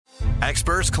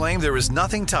Experts claim there is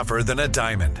nothing tougher than a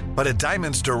diamond. But at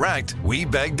Diamonds Direct, we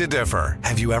beg to differ.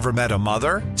 Have you ever met a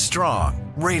mother?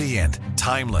 Strong, radiant,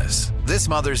 timeless. This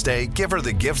Mother's Day, give her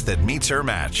the gift that meets her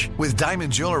match. With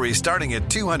diamond jewelry starting at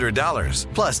 $200.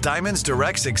 Plus, Diamonds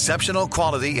Direct's exceptional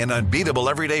quality and unbeatable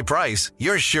everyday price,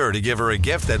 you're sure to give her a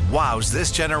gift that wows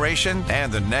this generation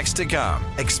and the next to come.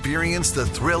 Experience the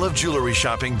thrill of jewelry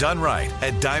shopping done right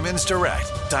at Diamonds Direct.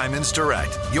 Diamonds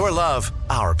Direct. Your love,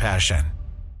 our passion.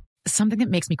 Something that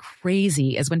makes me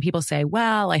crazy is when people say,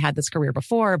 well, I had this career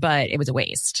before, but it was a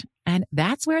waste. And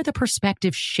that's where the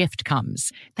perspective shift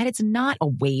comes, that it's not a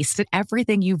waste, that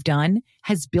everything you've done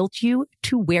has built you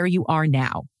to where you are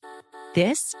now.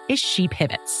 This is She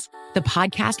Pivots, the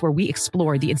podcast where we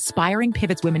explore the inspiring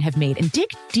pivots women have made and dig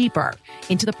deeper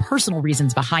into the personal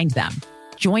reasons behind them.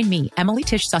 Join me, Emily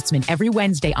Tish Sussman, every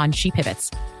Wednesday on She Pivots.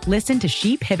 Listen to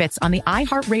She Pivots on the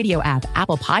iHeartRadio app,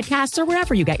 Apple Podcasts, or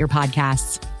wherever you get your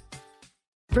podcasts.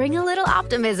 Bring a little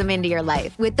optimism into your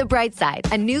life with The Bright Side,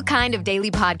 a new kind of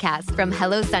daily podcast from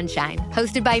Hello Sunshine,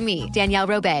 hosted by me, Danielle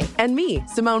Robay. And me,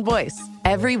 Simone Boyce.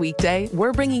 Every weekday,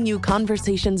 we're bringing you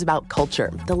conversations about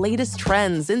culture, the latest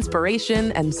trends,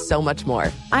 inspiration, and so much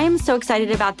more. I am so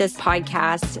excited about this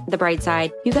podcast, The Bright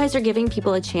Side. You guys are giving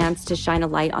people a chance to shine a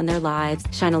light on their lives,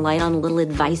 shine a light on a little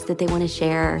advice that they want to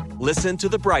share. Listen to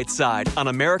The Bright Side on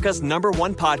America's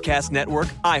 #1 podcast network,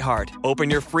 iHeart. Open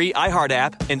your free iHeart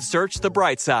app and search The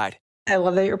Bright Side. I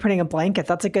love that you're putting a blanket.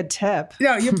 That's a good tip.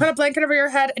 No, you put a blanket over your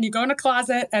head and you go in a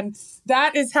closet, and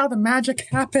that is how the magic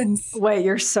happens. Wait,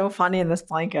 you're so funny in this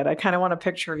blanket. I kind of want a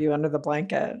picture of you under the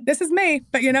blanket. This is me,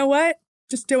 but you know what?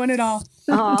 Just doing it all.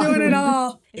 Doing it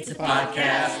all. It's a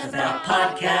podcast about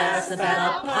podcasts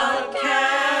about podcasts.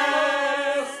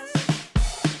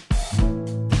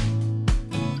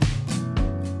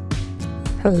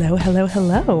 Hello, hello,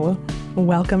 hello.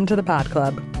 Welcome to the Pod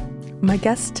Club. My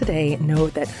guests today know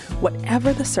that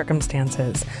whatever the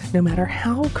circumstances, no matter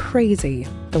how crazy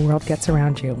the world gets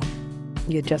around you,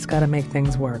 you just gotta make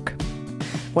things work.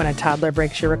 When a toddler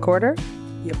breaks your recorder,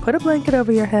 you put a blanket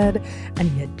over your head and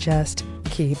you just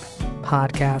keep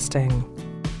podcasting.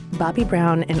 Bobbi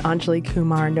Brown and Anjali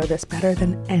Kumar know this better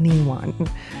than anyone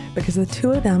because the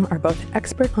two of them are both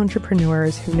expert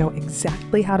entrepreneurs who know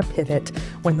exactly how to pivot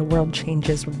when the world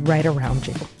changes right around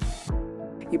you.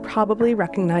 You probably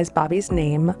recognize Bobbi's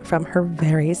name from her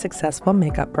very successful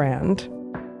makeup brand.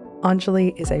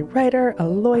 Anjali is a writer, a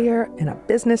lawyer, and a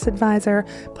business advisor,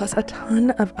 plus a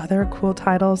ton of other cool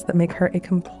titles that make her a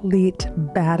complete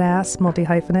badass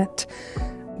multi-hyphenate.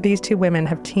 These two women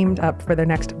have teamed up for their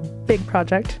next big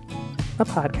project, a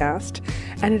podcast,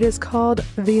 and it is called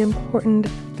The Important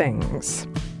Things.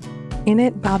 In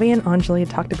it, Bobbi and Anjali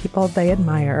talk to people they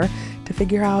admire to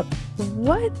figure out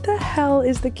what the hell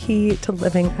is the key to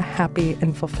living a happy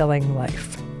and fulfilling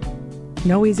life.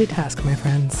 No easy task, my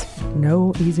friends.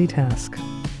 No easy task.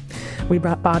 We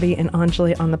brought Bobbi and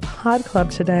Anjali on the Pod Club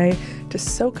today to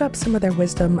soak up some of their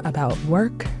wisdom about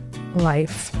work,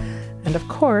 life, and of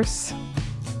course,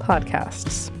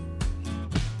 podcasts.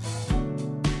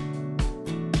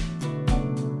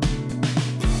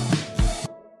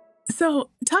 So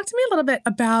talk to me a little bit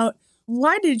about,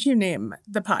 why did you name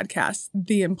the podcast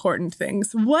The Important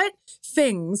Things? What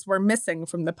things were missing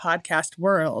from the podcast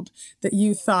world that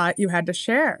you thought you had to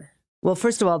share? Well,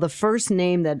 first of all, the first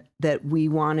name that we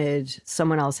wanted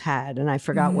someone else had, and I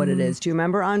forgot what it is. Do you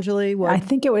remember, Anjali? What? I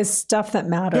think it was Stuff That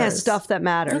Matters. Yeah, Stuff That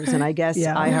Matters. Okay. And I guess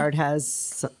iHeart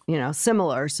has,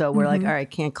 similar. So we're like, all right,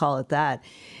 can't call it that.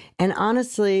 And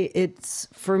honestly, it's,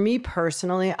 for me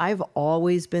personally, I've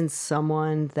always been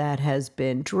someone that has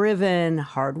been driven,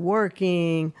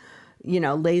 hardworking,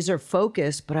 laser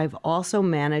focused, but I've also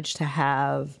managed to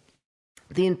have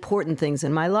the important things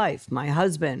in my life: my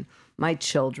husband, my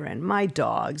children, my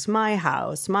dogs, my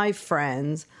house, my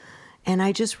friends. And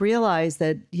I just realized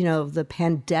that, the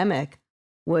pandemic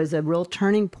was a real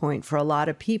turning point for a lot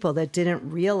of people that didn't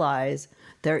realize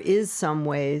there is some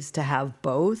ways to have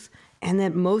both. And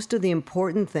that most of the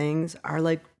important things are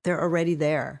they're already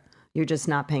there. You're just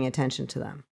not paying attention to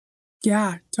them.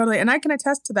 Yeah, totally. And I can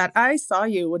attest to that. I saw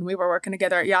you when we were working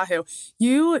together at Yahoo.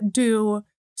 You do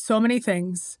so many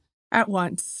things at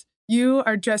once. You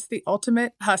are just the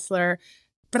ultimate hustler.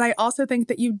 But I also think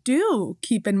that you do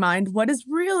keep in mind what is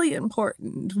really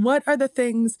important. What are the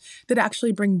things that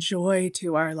actually bring joy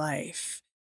to our life?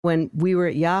 When we were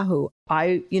at Yahoo,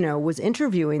 I, was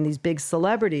interviewing these big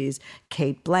celebrities: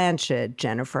 Kate Blanchett,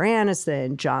 Jennifer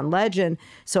Aniston, John Legend.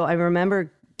 So I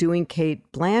remember doing Kate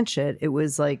Blanchett. It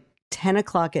was 10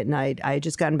 o'clock at night. I had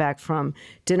just gotten back from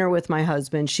dinner with my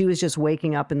husband. She was just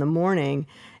waking up in the morning.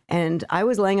 And I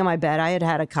was laying on my bed. I had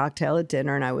had a cocktail at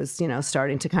dinner and I was,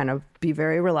 starting to kind of be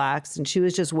very relaxed. And she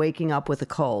was just waking up with a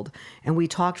cold. And we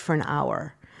talked for an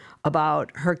hour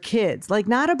about her kids, like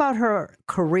not about her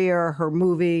career, her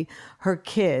movie, her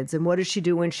kids. And what does she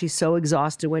do when she's so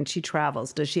exhausted when she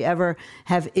travels? Does she ever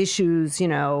have issues,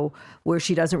 where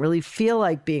she doesn't really feel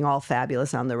like being all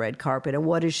fabulous on the red carpet? And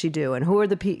what does she do? And who are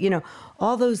the people,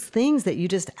 all those things that you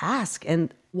just ask.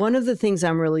 And one of the things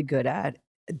I'm really good at,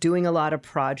 doing a lot of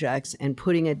projects and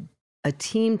putting a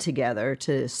team together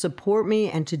to support me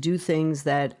and to do things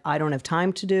that I don't have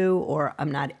time to do or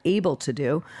I'm not able to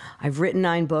do. I've written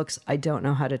 9 books. I don't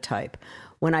know how to type.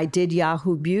 When I did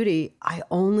Yahoo Beauty, I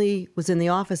only was in the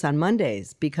office on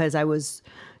Mondays because I was,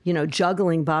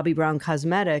 juggling Bobbi Brown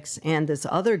Cosmetics and this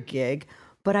other gig.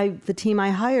 But the team I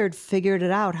hired figured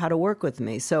it out how to work with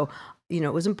me. So,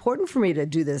 it was important for me to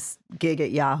do this gig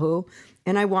at Yahoo,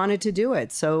 and I wanted to do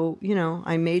it. So,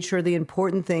 I made sure the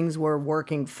important things were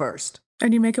working first.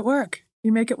 And you make it work.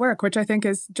 You make it work, which I think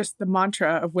is just the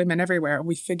mantra of women everywhere.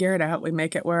 We figure it out. We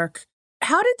make it work.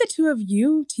 How did the two of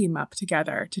you team up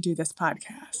together to do this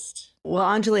podcast? Well,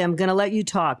 Anjali, I'm going to let you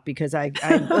talk because I've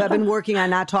been working on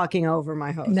not talking over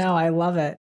my host. No, I love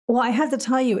it. Well, I have to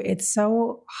tell you, it's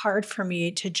so hard for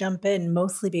me to jump in,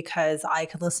 mostly because I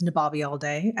could listen to Bobbi all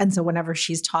day. And so whenever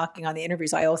she's talking on the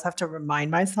interviews, I always have to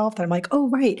remind myself that I'm like, oh,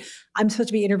 right, I'm supposed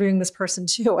to be interviewing this person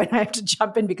too. And I have to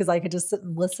jump in because I could just sit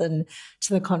and listen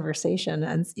to the conversation.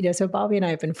 And, so Bobbi and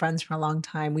I have been friends for a long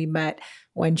time. We met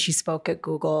when she spoke at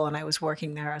Google and I was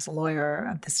working there as a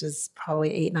lawyer. This was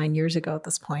probably 8-9 years ago at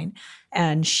this point.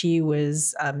 And she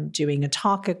was doing a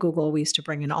talk at Google. We used to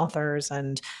bring in authors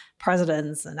and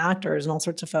presidents and actors and all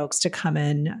sorts of folks to come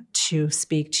in to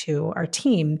speak to our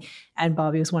team. And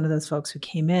Bobbi was one of those folks who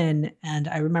came in. And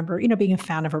I remember, being a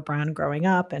fan of her brand growing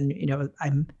up. And,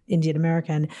 I'm Indian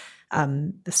American.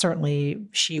 Certainly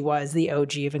she was the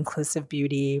OG of inclusive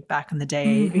beauty back in the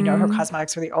day. Mm-hmm. Her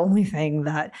cosmetics were the only thing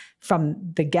that from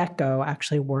the get-go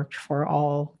actually worked for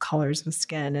all colors of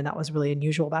skin. And that was really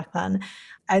unusual back then.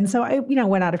 And so I,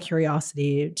 went out of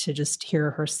curiosity to just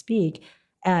hear her speak.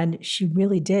 And she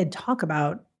really did talk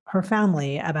about her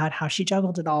family, about how she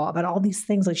juggled it all, about all these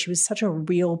things. Like she was such a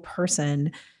real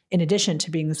person in addition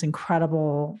to being this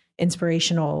incredible,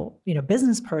 inspirational,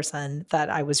 business person,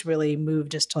 that I was really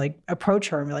moved just to approach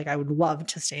her and be like, I would love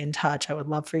to stay in touch. I would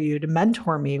love for you to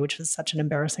mentor me, which was such an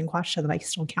embarrassing question that I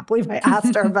still can't believe I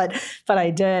asked her, but I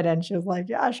did. And she was like,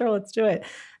 yeah, sure, let's do it.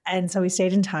 And so we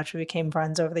stayed in touch. We became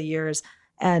friends over the years.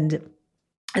 And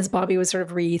as Bobbi was sort of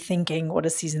rethinking what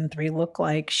does season 3 look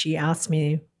like, she asked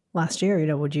me last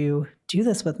year, would you do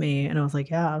this with me? And I was like,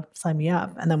 yeah, sign me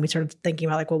up. And then we started thinking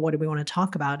about well, what do we want to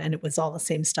talk about? And it was all the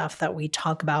same stuff that we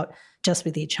talk about just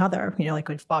with each other. Like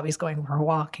if Bobbi's going for a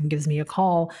walk and gives me a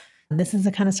call, and this is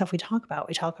the kind of stuff we talk about.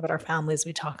 We talk about our families.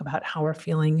 We talk about how we're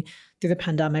feeling through the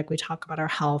pandemic. We talk about our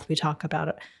health. We talk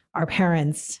about our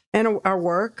parents. And our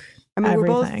work. I mean,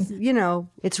 everything. We're both,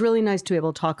 it's really nice to be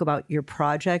able to talk about your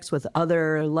projects with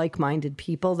other like-minded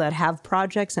people that have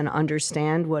projects and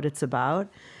understand what it's about.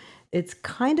 It's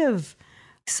kind of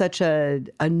such a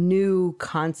new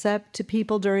concept to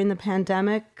people during the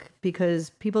pandemic because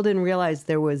people didn't realize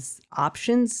there was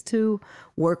options to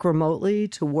work remotely,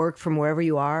 to work from wherever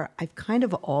you are. I've kind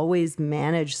of always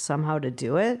managed somehow to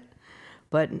do it.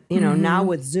 But, now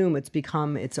with Zoom, it's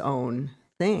become its own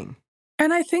thing.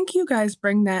 And I think you guys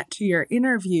bring that to your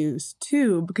interviews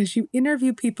too, because you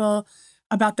interview people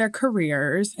about their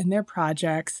careers and their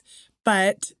projects,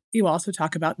 but you also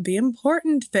talk about the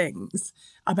important things,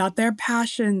 about their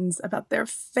passions, about their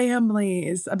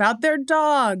families, about their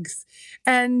dogs.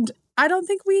 And I don't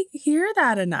think we hear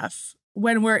that enough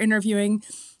when we're interviewing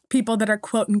people that are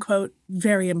quote unquote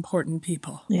very important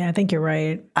people. Yeah, I think you're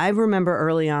right. I remember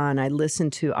early on, I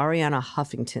listened to Arianna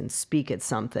Huffington speak at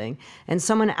something, and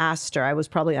someone asked her, I was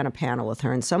probably on a panel with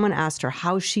her, and someone asked her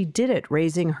how she did it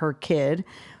raising her kid,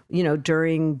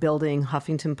 during building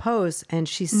Huffington Post. And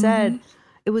she said,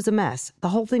 it was a mess. The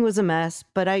whole thing was a mess,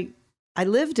 but I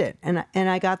lived it and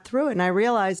I got through it. And I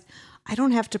realized I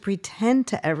don't have to pretend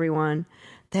to everyone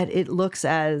that it looks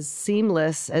as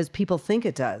seamless as people think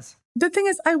it does. The thing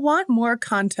is, I want more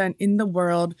content in the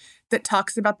world that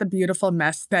talks about the beautiful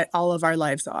mess that all of our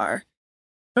lives are,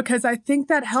 because I think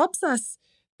that helps us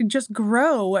just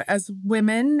grow as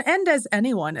women and as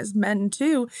anyone, as men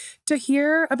too, to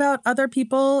hear about other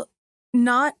people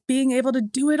not being able to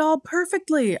do it all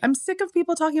perfectly. I'm sick of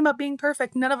people talking about being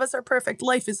perfect. None of us are perfect.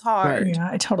 Life is hard. Right. Yeah,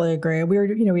 I totally agree.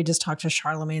 We just talked to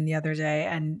Charlemagne the other day,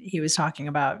 and he was talking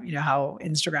about, how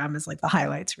Instagram is like the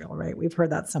highlights reel, right? We've heard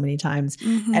that so many times.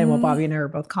 And what Bobbi and I are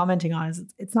both commenting on is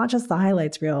it's not just the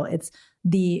highlights reel. It's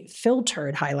the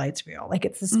filtered highlights reel. Like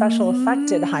it's the special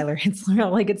affected highlights reel.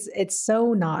 Like it's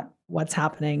so not what's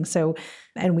happening. So,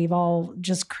 and we've all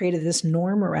just created this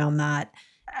norm around that.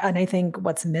 And I think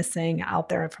what's missing out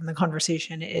there from the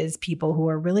conversation is people who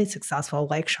are really successful,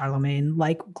 like Charlemagne,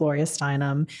 like Gloria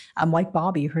Steinem, like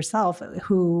Bobbi herself,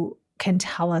 who can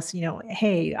tell us,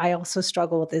 hey, I also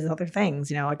struggle with these other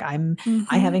things, like I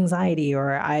have anxiety,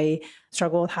 or I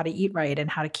struggle with how to eat right and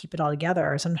how to keep it all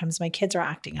together. Or sometimes my kids are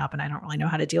acting up and I don't really know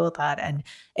how to deal with that. And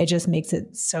it just makes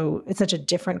it so, it's such a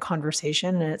different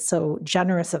conversation. And it's so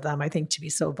generous of them, I think, to be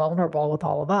so vulnerable with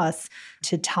all of us,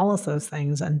 to tell us those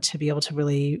things and to be able to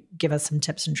really give us some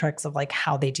tips and tricks of like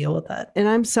how they deal with it. And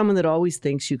I'm someone that always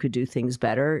thinks you could do things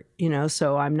better,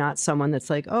 so I'm not someone that's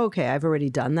like, oh, okay, I've already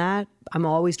done that. I'm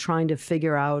always trying to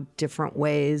figure out different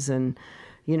ways and,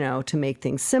 to make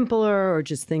things simpler or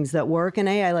just things that work. And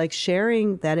I like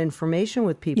sharing that information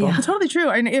with people. Yeah, totally true.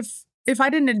 And if I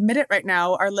didn't admit it right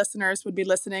now, our listeners would be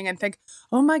listening and think,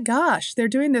 oh my gosh, they're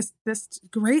doing this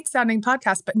great sounding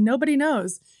podcast, but nobody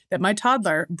knows that my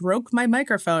toddler broke my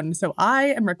microphone. So I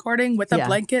am recording with a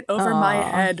blanket over my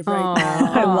head right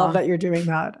now. I love that you're doing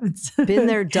that. It's been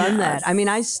there, done that. I mean,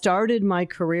 I started my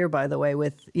career, by the way,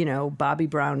 with, Bobbi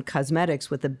Brown Cosmetics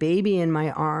with a baby in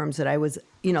my arms that I was,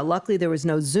 luckily there was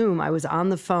no Zoom. I was on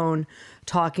the phone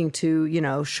talking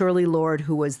to, Shirley Lord,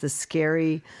 who was the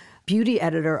scary beauty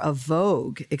editor of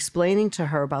Vogue, explaining to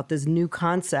her about this new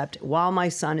concept while my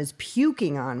son is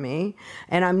puking on me.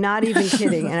 And I'm not even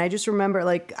kidding. And I just remember,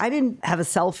 like, I didn't have a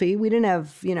selfie. We didn't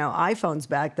have, iPhones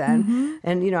back then.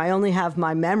 And, I only have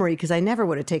my memory because I never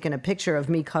would have taken a picture of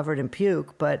me covered in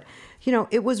puke. But,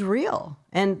 it was real.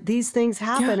 And these things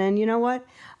happen. Yeah. And you know what?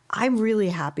 I'm really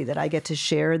happy that I get to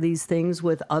share these things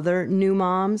with other new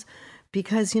moms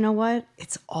because, you know what?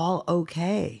 It's all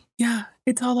okay. Yeah,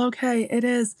 it's all okay. It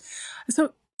is.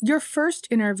 So your first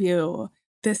interview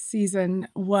this season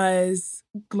was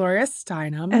Gloria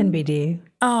Steinem. NBD.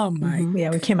 Oh my.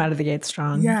 Yeah, we came out of the gate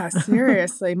strong. Yeah,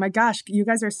 seriously. My gosh, you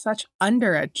guys are such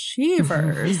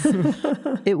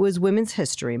underachievers. It was Women's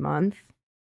History Month.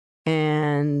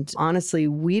 And honestly,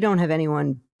 we don't have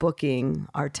anyone booking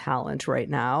our talent right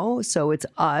now. So it's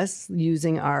us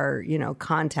using our,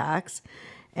 contacts.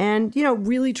 And,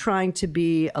 really trying to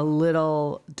be a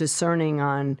little discerning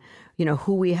on,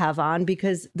 who we have on,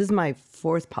 because this is my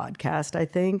fourth podcast, I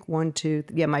think.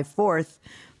 My fourth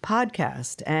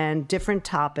podcast and different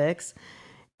topics.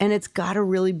 And it's got to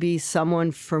really be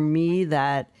someone for me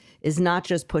that is not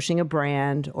just pushing a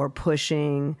brand or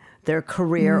pushing their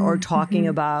career or talking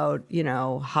about,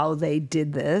 how they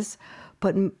did this,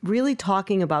 but really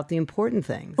talking about the important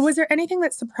things. Was there anything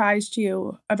that surprised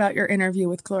you about your interview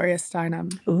with Gloria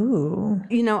Steinem? Ooh.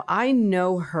 I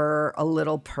know her a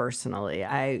little personally.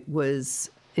 I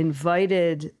was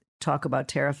invited, talk about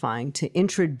terrifying, to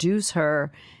introduce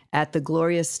her at the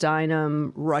Gloria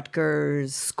Steinem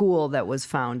Rutgers school that was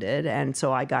founded. And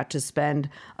so I got to spend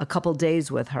a couple days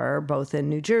with her, both in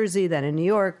New Jersey, then in New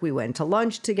York. We went to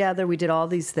lunch together. We did all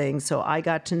these things. So I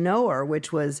got to know her,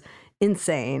 which was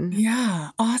insane. Yeah,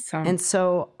 awesome. And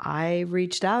so I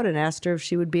reached out and asked her if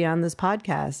she would be on this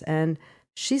podcast. And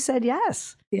she said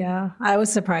yes. Yeah, I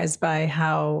was surprised by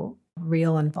how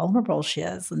real and vulnerable she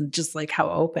is, and just like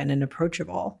how open and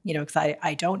approachable, because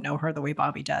I don't know her the way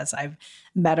Bobbi does. I've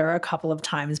met her a couple of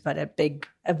times, but at big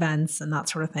events and that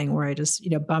sort of thing where I just,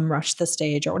 bum rush the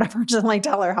stage or whatever, just like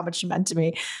tell her how much she meant to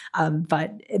me.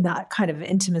 But in that kind of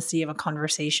intimacy of a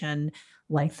conversation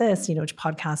like this, which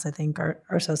podcasts I think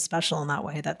are so special in that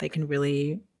way that they can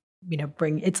really,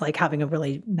 it's like having a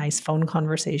really nice phone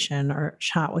conversation or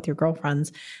chat with your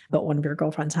girlfriends. But one of your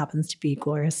girlfriends happens to be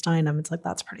Gloria Steinem. It's like,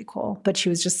 that's pretty cool. But she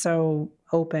was just so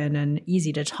open and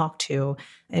easy to talk to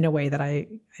in a way that I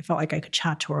felt like I could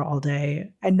chat to her all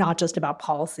day, and not just about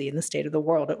policy and the state of the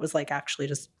world. It was like actually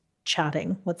just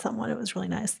chatting with someone. It was really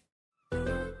nice.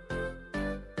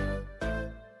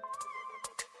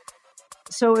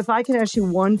 So if I can ask you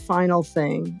one final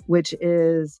thing, which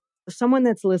is someone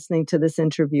that's listening to this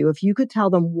interview, if you could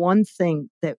tell them one thing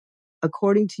that,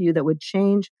 according to you, that would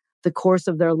change the course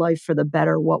of their life for the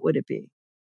better, what would it be?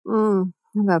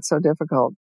 That's so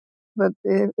difficult. But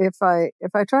if I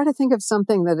try to think of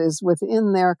something that is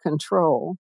within their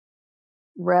control,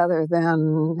 rather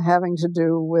than having to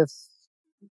do with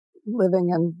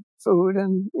living and food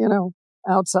and,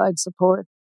 outside support,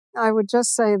 I would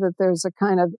just say that there's a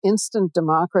kind of instant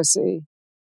democracy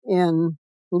in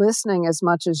listening as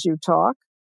much as you talk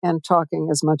and talking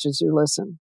as much as you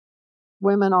listen.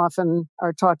 Women often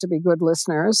are taught to be good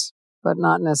listeners, but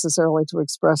not necessarily to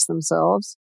express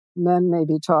themselves. Men may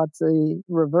be taught the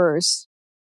reverse,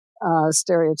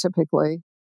 stereotypically.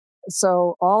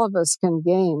 So all of us can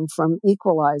gain from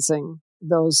equalizing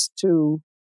those two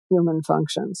human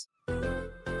functions.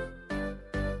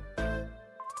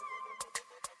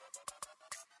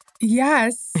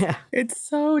 Yes. Yeah. It's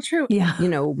so true. Yeah. You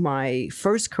know, my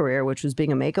first career, which was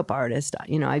being a makeup artist,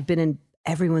 you know, I've been in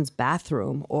everyone's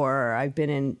bathroom, or I've been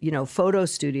in, you know, photo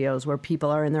studios where people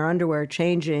are in their underwear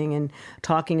changing and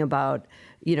talking about,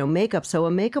 you know, makeup. So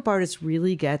a makeup artist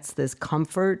really gets this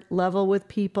comfort level with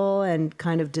people and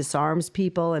kind of disarms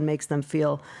people and makes them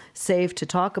feel safe to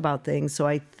talk about things. So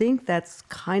I think that's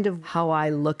kind of how I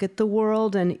look at the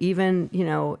world. And even, you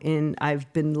know,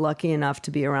 I've been lucky enough to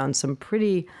be around some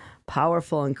pretty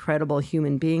powerful, incredible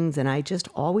human beings. And I just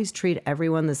always treat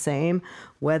everyone the same,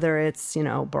 whether it's, you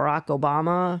know, Barack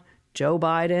Obama, Joe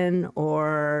Biden,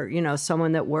 or, you know,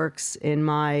 someone that works in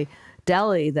my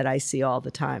deli that I see all the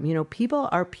time. You know, people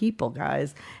are people,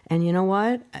 guys. And you know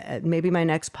what? Maybe my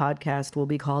next podcast will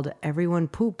be called Everyone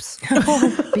Poops.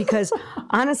 Because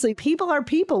honestly, people are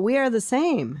people. We are the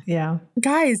same. Yeah.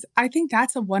 Guys, I think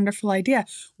that's a wonderful idea.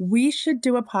 We should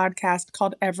do a podcast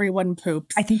called Everyone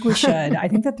Poops. I think we should. I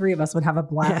think the three of us would have a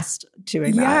blast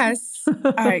doing that. Yes.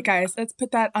 All right, guys, let's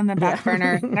put that on the back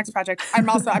burner. Next project. I'm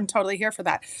totally here for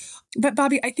that. But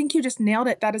Bobbi, I think you just nailed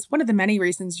it. That is one of the many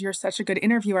reasons you're such a good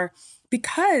interviewer.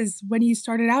 Because when you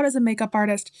started out as a makeup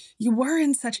artist, you were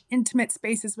in such intimate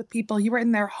spaces with people. You were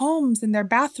in their homes, in their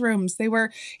bathrooms. They were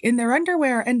in their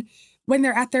underwear. And when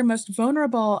they're at their most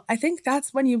vulnerable, I think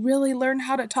that's when you really learn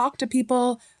how to talk to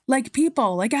people, like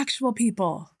actual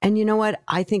people. And you know what?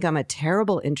 I think I'm a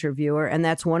terrible interviewer. And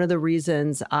that's one of the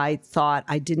reasons I thought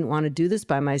I didn't want to do this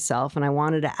by myself. And I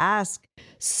wanted to ask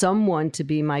someone to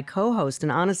be my co-host.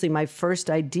 And honestly, my first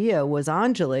idea was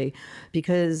Anjali,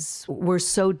 because we're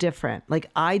so different. Like,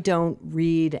 I don't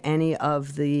read any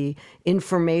of the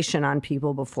information on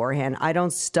people beforehand. I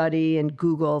don't study and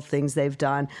Google things they've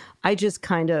done. I just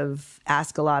kind of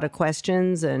ask a lot of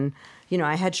questions. And you know,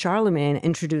 I had Charlemagne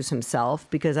introduce himself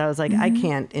because I was like, I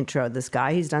can't intro this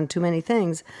guy. He's done too many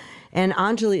things. And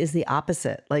Anjali is the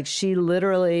opposite. Like, she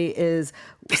literally is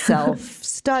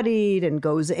self-studied and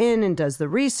goes in and does the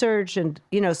research. And,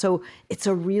 you know, so it's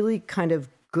a really kind of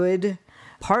good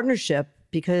partnership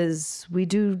because we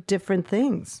do different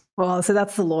things. Well, so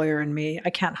that's the lawyer in me. I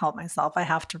can't help myself. I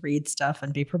have to read stuff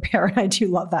and be prepared. I do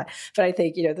love that. But I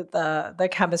think, you know, that the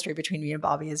chemistry between me and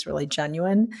Bobbi is really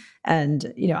genuine.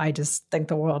 And, you know, I just think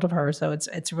the world of her. So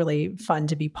it's really fun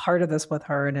to be part of this with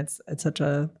her. And it's such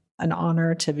an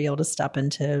honor to be able to step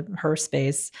into her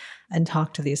space and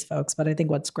talk to these folks. But I think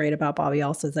what's great about Bobbi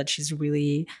also is that she's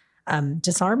really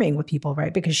disarming with people,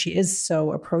 right? Because she is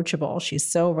so approachable. She's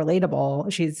so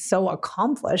relatable. She's so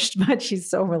accomplished, but she's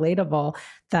so relatable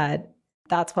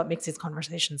that's what makes these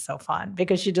conversations so fun,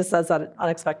 because she just says that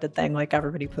unexpected thing, like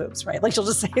everybody poops, right? Like, she'll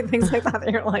just say things like that.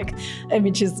 And you're like, I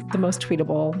mean, she's the most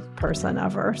tweetable person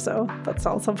ever. So that's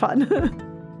also fun.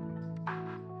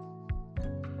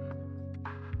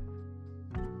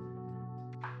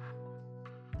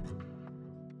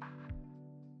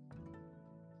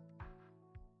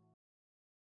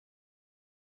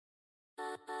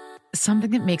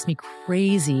 Something that makes me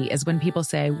crazy is when people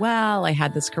say, well, I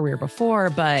had this career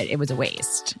before, but it was a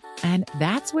waste. And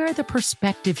that's where the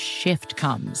perspective shift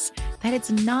comes, that it's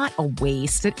not a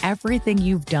waste, that everything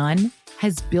you've done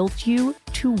has built you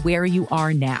to where you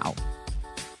are now.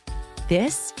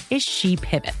 This is She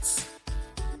Pivots,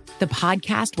 the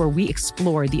podcast where we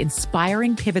explore the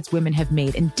inspiring pivots women have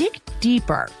made and dig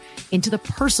deeper into the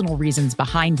personal reasons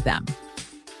behind them.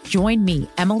 Join me,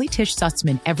 Emily Tish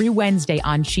Sussman, every Wednesday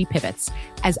on She Pivots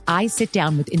as I sit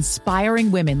down with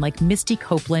inspiring women like Misty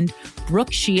Copeland,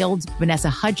 Brooke Shields, Vanessa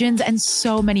Hudgens, and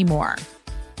so many more.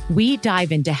 We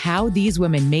dive into how these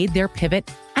women made their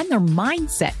pivot and their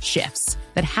mindset shifts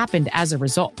that happened as a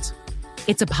result.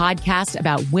 It's a podcast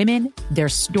about women, their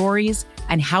stories,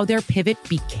 and how their pivot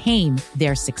became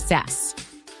their success.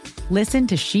 Listen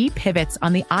to She Pivots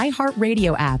on the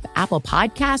iHeartRadio app, Apple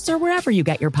Podcasts, or wherever you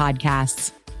get your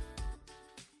podcasts.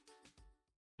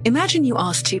 Imagine you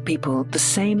ask two people the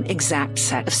same exact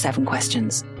set of 7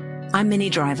 questions. I'm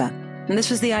Minnie Driver, and this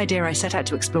was the idea I set out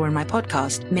to explore in my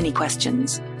podcast, Minnie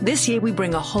Questions. This year, we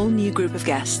bring a whole new group of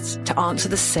guests to answer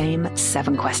the same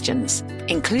 7 questions,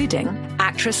 including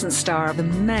actress and star of the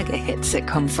mega-hit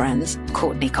sitcom Friends,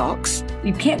 Courtney Cox.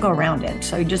 You can't go around it,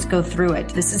 so you just go through it.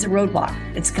 This is a roadblock.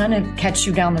 It's going to catch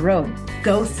you down the road.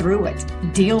 Go through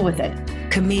it. Deal with it.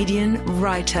 Comedian,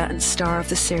 writer, and star of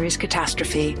the series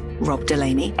Catastrophe, Rob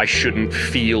Delaney. I shouldn't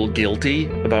feel guilty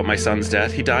about my son's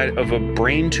death. He died of a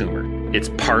brain tumor. It's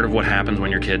part of what happens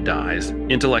when your kid dies.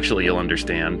 Intellectually, you'll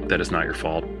understand that it's not your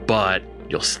fault, but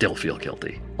you'll still feel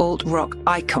guilty. Alt-rock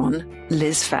icon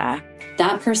Liz Phair.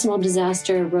 That personal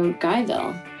disaster wrote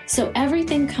Guyville. So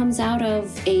everything comes out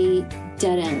of a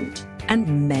dead end.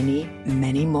 And many,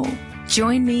 many more.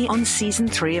 Join me on season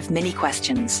 3 of Mini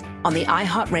Questions on the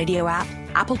iHeartRadio app,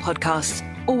 Apple Podcasts,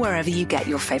 or wherever you get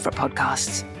your favorite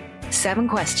podcasts. 7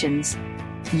 questions,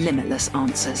 limitless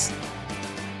answers.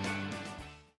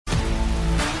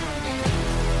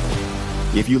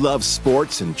 If you love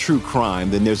sports and true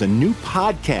crime, then there's a new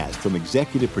podcast from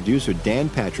executive producer Dan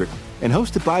Patrick and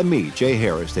hosted by me, Jay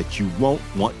Harris, that you won't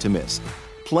want to miss.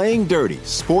 Playing Dirty: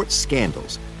 Sports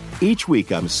Scandals. Each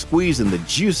week, I'm squeezing the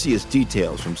juiciest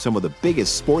details from some of the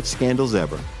biggest sports scandals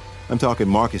ever. I'm talking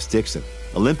Marcus Dixon,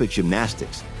 Olympic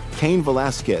gymnastics, Cain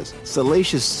Velasquez,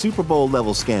 salacious Super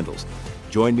Bowl-level scandals.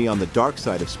 Join me on the dark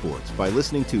side of sports by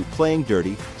listening to Playing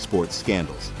Dirty: Sports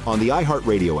Scandals on the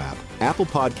iHeartRadio app, Apple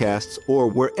Podcasts, or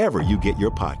wherever you get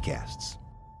your podcasts.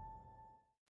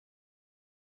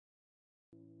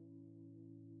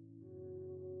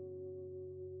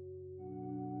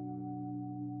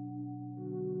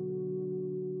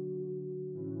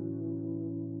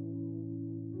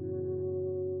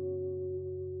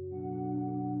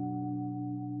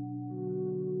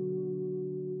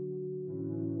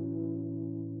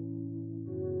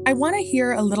 I want to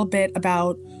hear a little bit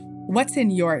about what's in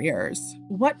your ears.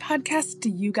 What podcasts do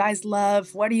you guys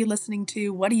love? What are you listening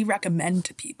to? What do you recommend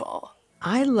to people?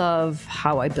 I love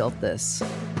How I Built This.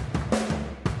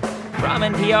 From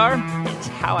NPR, it's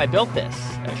How I Built This,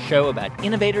 a show about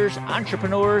innovators,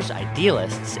 entrepreneurs,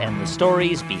 idealists, and the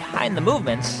stories behind the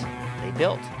movements they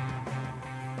built.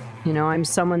 You know, I'm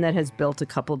someone that has built a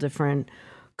couple different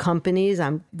companies.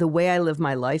 The way I live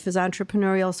my life is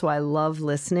entrepreneurial, so I love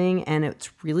listening, and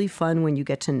it's really fun when you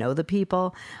get to know the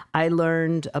people. I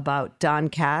learned about Don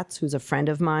Katz, who's a friend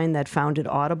of mine that founded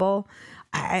Audible.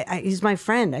 He's my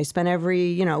friend. I spent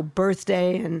every,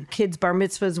 birthday and kids' bar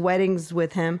mitzvahs, weddings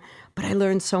with him, but I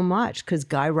learned so much because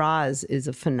Guy Raz is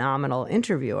a phenomenal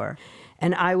interviewer.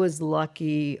 And I was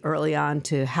lucky early on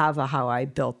to have a How I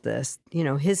Built This.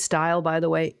 His style, by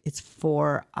the way, it's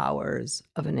 4 hours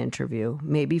of an interview,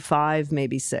 maybe 5,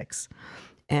 maybe 6.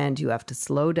 And you have to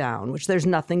slow down, which there's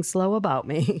nothing slow about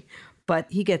me, but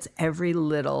he gets every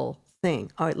little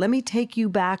thing. All right, let me take you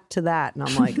back to that. And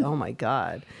I'm like, oh my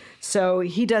God. So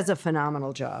he does a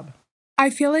phenomenal job. I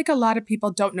feel like a lot of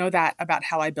people don't know that about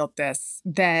How I Built This,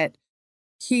 that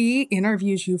he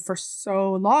interviews you for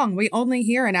so long. We only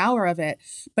hear an hour of it,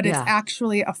 but it's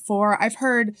actually a 4. I've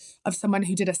heard of someone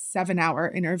who did a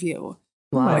 7-hour interview.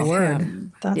 Wow. My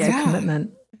word. That's a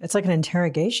commitment. It's like an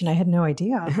interrogation. I had no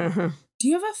idea. Do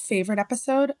you have a favorite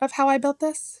episode of How I Built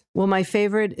This? Well, my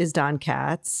favorite is Don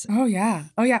Katz. Oh, yeah.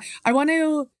 I want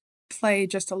to play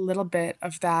just a little bit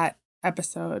of that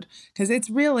episode because it's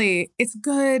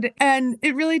good and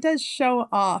it really does show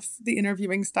off the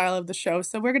interviewing style of the show.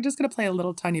 So we're just going to play a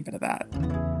little tiny bit of that.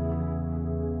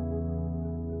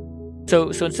 So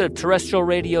instead of terrestrial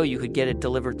radio, you could get it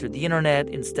delivered through the internet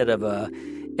instead of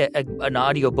an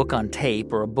audio book on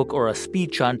tape or a book or a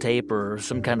speech on tape or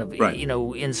some kind of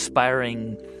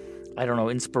inspiring,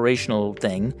 inspirational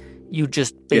thing. You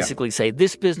just basically say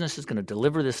this business is going to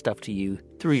deliver this stuff to you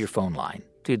through your phone line.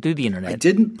 To do the internet. I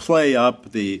didn't play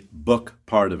up the book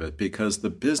part of it because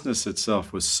the business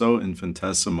itself was so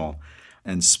infinitesimal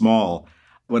and small.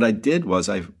 What I did was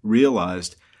I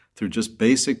realized through just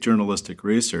basic journalistic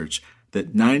research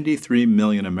that 93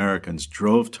 million Americans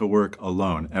drove to work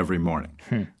alone every morning.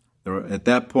 There were, at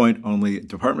that point, only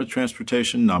Department of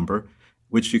Transportation number,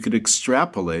 which you could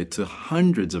extrapolate to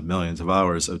hundreds of millions of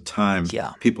hours of time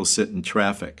people sit in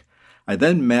traffic. I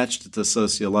then matched it to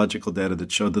sociological data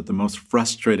that showed that the most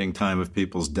frustrating time of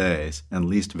people's days and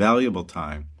least valuable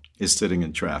time is sitting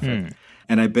in traffic.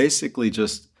 And I basically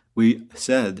we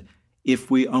said, if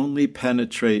we only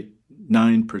penetrate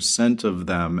 9% of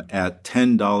them at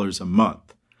 $10 a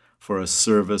month for a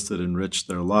service that enriched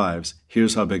their lives,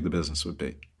 here's how big the business would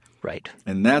be. Right.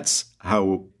 And that's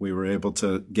how we were able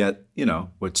to get,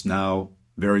 what's now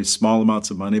very small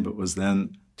amounts of money, but was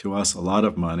then to us a lot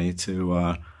of money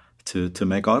to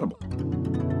make Audible.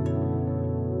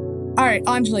 All right,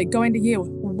 Anjali, going to you.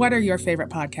 What are your favorite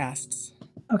podcasts?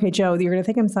 Okay, Joe, you're going to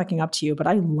think I'm sucking up to you, but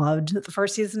I loved the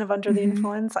first season of Under the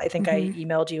Influence. I think I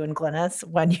emailed you and Glynis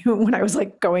when I was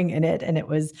going in it, and it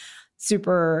was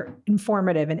super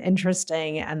informative and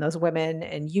interesting. And those women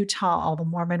in Utah, all the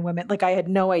Mormon women, I had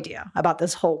no idea about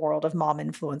this whole world of mom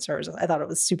influencers. I thought it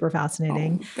was super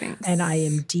fascinating. Oh, and I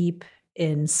am deep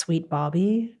in Sweet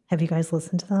Bobbi. Have you guys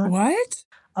listened to that? What?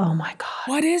 Oh my God.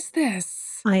 What is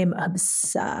this? I am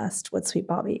obsessed with Sweet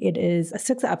Bobbi. It is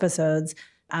 6 episodes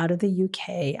out of the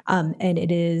UK. And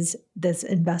it is this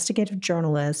investigative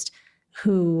journalist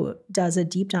who does a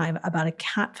deep dive about a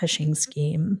catfishing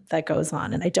scheme that goes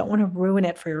on. And I don't want to ruin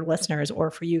it for your listeners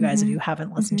or for you guys if you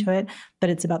haven't listened to it, but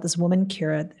it's about this woman,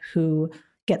 Kira, who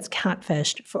gets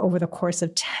catfished for over the course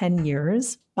of 10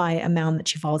 years by a man that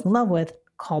she falls in love with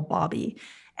called Bobbi.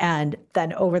 And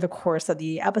then over the course of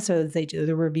the episodes, they do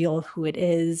the reveal of who it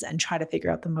is and try to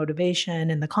figure out the motivation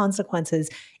and the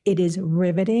consequences. It is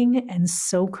riveting and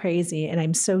so crazy. And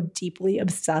I'm so deeply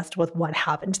obsessed with what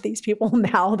happened to these people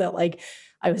now that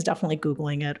I was definitely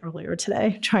Googling it earlier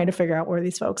today, trying to figure out where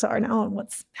these folks are now and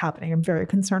what's happening. I'm very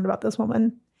concerned about this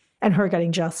woman and her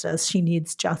getting justice. She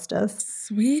needs justice.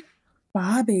 Sweet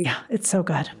Bobbi. Yeah, it's so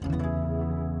good.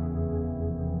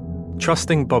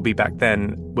 Trusting Bobbi back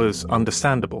then was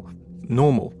understandable,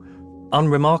 normal,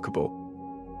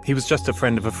 unremarkable. He was just a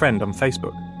friend of a friend on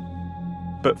Facebook.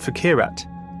 But for Kirat,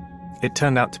 it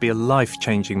turned out to be a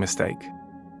life-changing mistake.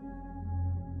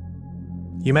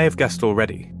 You may have guessed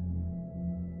already,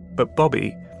 but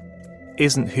Bobbi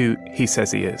isn't who he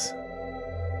says he is.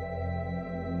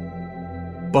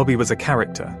 Bobbi was a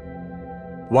character,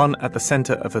 one at the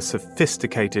center of a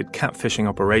sophisticated catfishing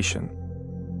operation,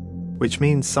 which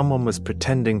means someone was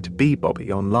pretending to be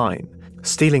Bobbi online,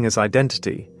 stealing his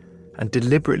identity, and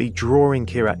deliberately drawing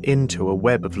Kira into a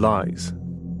web of lies.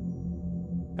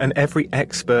 And every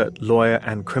expert, lawyer,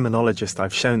 and criminologist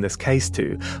I've shown this case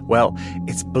to, well,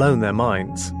 it's blown their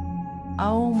minds.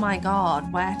 Oh my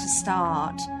God, where to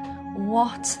start?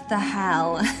 What the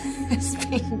hell has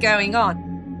been going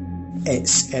on?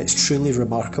 It's truly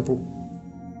remarkable.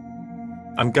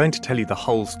 I'm going to tell you the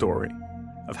whole story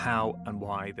of how and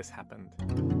why this happened.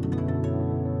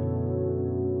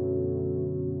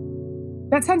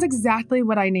 That sounds exactly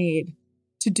what I need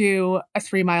to do a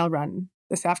 3-mile run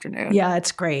this afternoon. Yeah,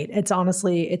 it's great. It's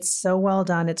honestly, it's so well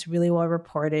done. It's really well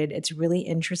reported. It's really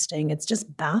interesting. It's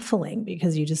just baffling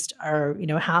because you just are,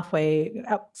 halfway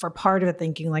up for part of it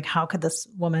thinking like, how could this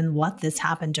woman let this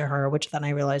happen to her? Which then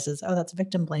I realize is, oh, that's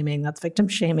victim blaming. That's victim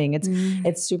shaming.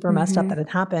 It's super messed up that it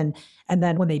happened. And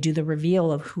then when they do the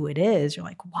reveal of who it is, you're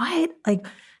like, what? Like,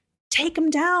 take him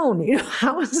down.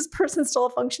 How is this person still a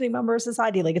functioning member of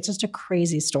society? Like, it's just a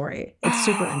crazy story. It's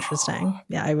super interesting.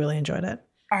 Yeah, I really enjoyed it.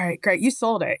 All right, great. You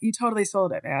sold it. You totally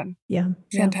sold it, man. Yeah.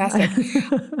 Fantastic.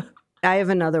 I have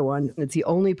another one. It's the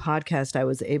only podcast I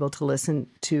was able to listen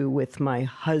to with my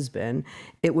husband.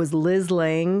 It was Liz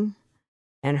Lang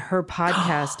and her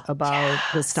podcast about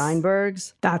the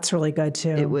Steinbergs. That's really good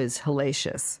too. It was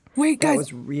hellacious. Wait, guys. That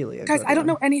was really a guys, good I don't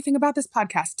one. know anything about this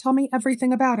podcast. Tell me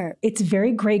everything about it. It's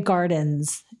very Grey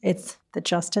Gardens. It's the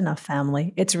Just Enough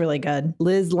family. It's really good.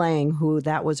 Liz Lang, who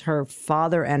that was her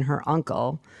father and her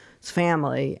uncle's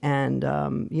family, and,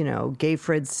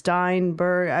 Gayfred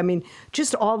Steinberg. I mean,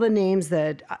 just all the names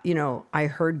that, I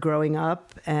heard growing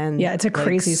up. And yeah, it's a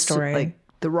crazy story. Like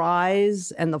the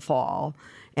rise and the fall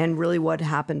and really what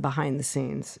happened behind the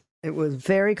scenes. It was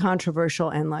very controversial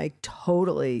and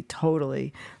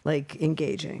totally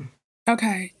engaging.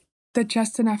 Okay. The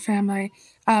Just Enough family.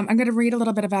 I'm going to read a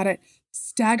little bit about it.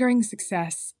 Staggering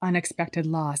success, unexpected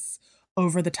loss,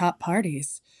 over-the-top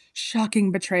parties.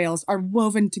 Shocking betrayals are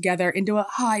woven together into a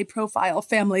high-profile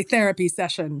family therapy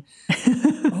session.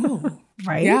 Oh,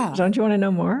 right? Yeah. Don't you want to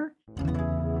know more?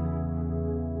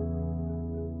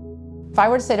 If I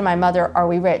were to say to my mother, are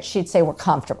we rich? She'd say we're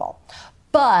comfortable.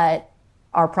 But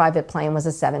our private plane was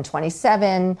a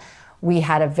 727. We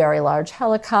had a very large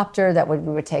helicopter that we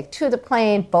would take to the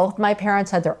plane. Both my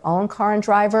parents had their own car and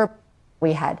driver.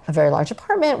 We had a very large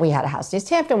apartment. We had a house in East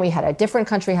Hampton. We had a different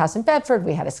country house in Bedford.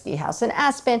 We had a ski house in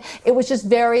Aspen. It was just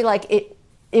very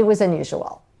it was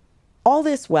unusual. All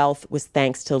this wealth was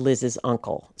thanks to Liz's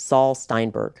uncle, Saul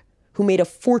Steinberg, who made a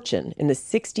fortune in the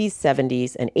 60s,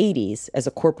 70s, and 80s as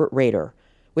a corporate raider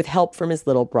with help from his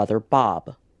little brother,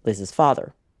 Bob, Liz's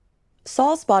father.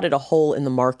 Saul spotted a hole in the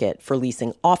market for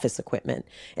leasing office equipment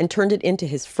and turned it into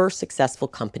his first successful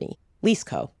company,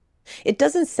 LeaseCo. It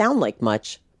doesn't sound like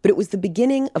much, but it was the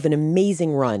beginning of an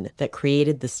amazing run that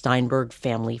created the Steinberg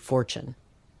family fortune.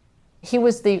 He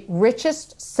was the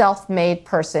richest self-made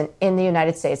person in the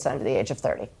United States under the age of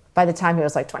 30, by the time he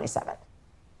was 27.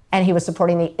 And he was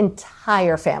supporting the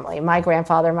entire family, my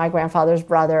grandfather, my grandfather's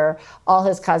brother, all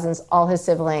his cousins, all his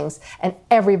siblings, and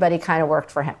everybody kind of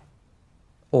worked for him.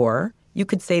 Or you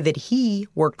could say that he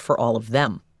worked for all of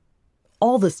them.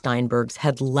 All the Steinbergs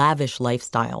had lavish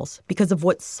lifestyles because of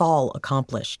what Saul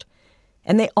accomplished.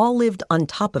 And they all lived on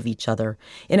top of each other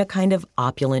in a kind of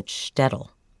opulent shtetl.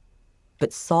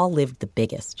 But Saul lived the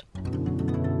biggest.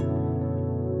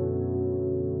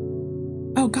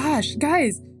 Oh gosh,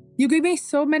 guys, you gave me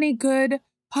so many good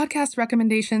podcast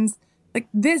recommendations, like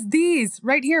these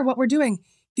right here, what we're doing,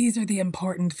 these are the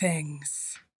important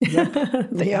things.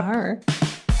 They are.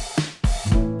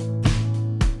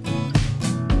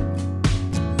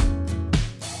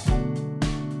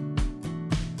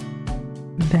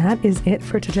 That is it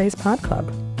for today's Pod Club.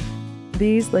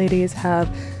 These ladies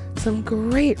have some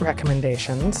great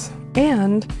recommendations,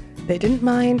 and they didn't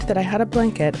mind that I had a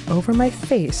blanket over my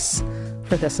face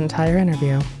for this entire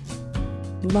interview.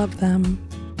 Love them.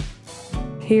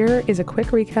 Here is a quick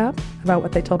recap about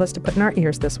what they told us to put in our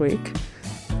ears this week.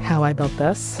 How I built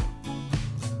this.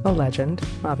 A legend,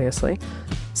 obviously.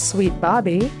 Sweet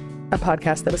Bobbi, a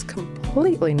podcast that was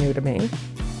completely new to me.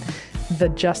 The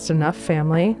Just Enough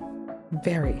family.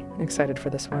 Very excited for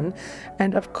this one.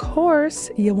 And of course,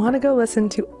 you want to go listen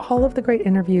to all of the great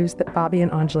interviews that Bobbi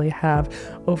and Anjali have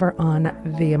over on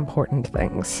The Important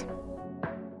Things.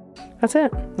 That's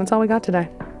it. That's all we got today.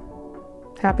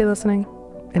 Happy listening.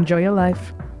 Enjoy your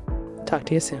life. Talk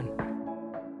to you soon.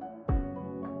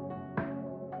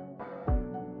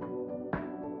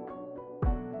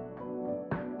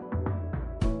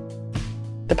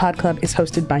 The Pod Club is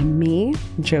hosted by me,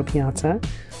 Joe Piazza.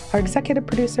 Our executive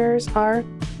producers are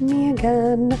me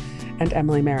again and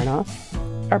Emily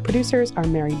Marinoff. Our producers are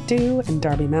Mary Dew and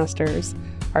Darby Masters.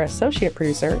 Our associate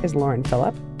producer is Lauren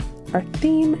Phillip. Our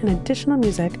theme and additional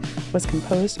music was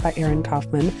composed by Aaron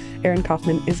Kaufman. Aaron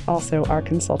Kaufman is also our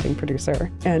consulting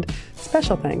producer. And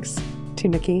special thanks to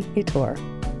Nikki Itor,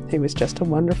 who was just a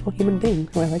wonderful human being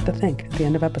who I like to thank at the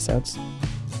end of episodes.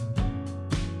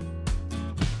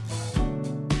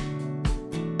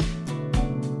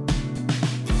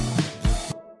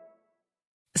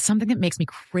 Something that makes me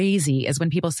crazy is when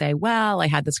people say, well, I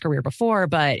had this career before,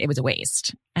 but it was a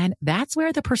waste. And that's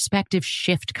where the perspective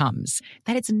shift comes,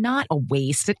 that it's not a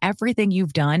waste, that everything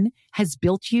you've done has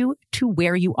built you to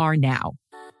where you are now.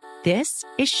 This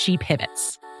is She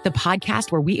Pivots, the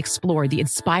podcast where we explore the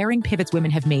inspiring pivots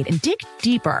women have made and dig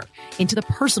deeper into the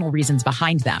personal reasons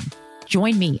behind them.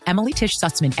 Join me, Emily Tish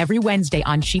Sussman, every Wednesday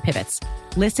on She Pivots.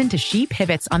 Listen to She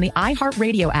Pivots on the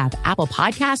iHeartRadio app, Apple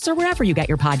Podcasts, or wherever you get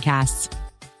your podcasts.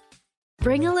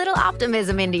 Bring a little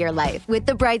optimism into your life with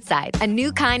The Bright Side, a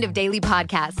new kind of daily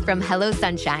podcast from Hello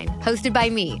Sunshine, hosted by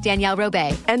me, Danielle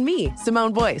Robay. And me,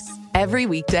 Simone Boyce. Every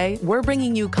weekday, we're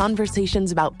bringing you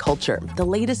conversations about culture, the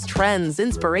latest trends,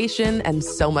 inspiration, and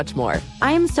so much more.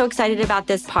 I am so excited about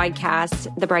this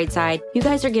podcast, The Bright Side. You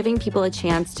guys are giving people a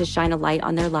chance to shine a light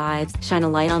on their lives, shine a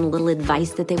light on a little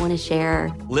advice that they want to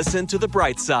share. Listen to The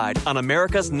Bright Side on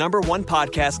America's #1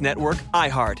 podcast network,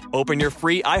 iHeart. Open your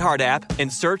free iHeart app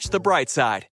and search The Bright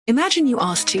Side. Imagine you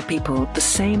ask two people the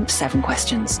same 7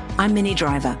 questions. I'm Minnie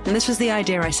Driver, and this was the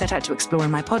idea I set out to explore in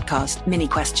my podcast, Mini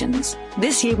Questions.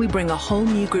 This year, we bring a whole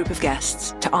new group of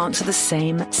guests to answer the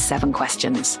same 7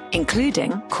 questions,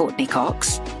 including Courtney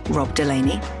Cox, Rob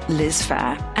Delaney, Liz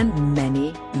Phair, and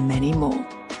many, many more.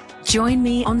 Join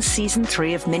me on Season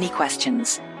 3 of Mini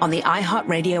Questions on the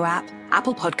iHeartRadio app,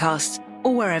 Apple Podcasts,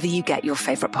 or wherever you get your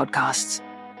favorite podcasts.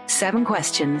 7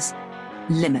 questions,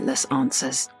 limitless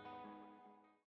answers.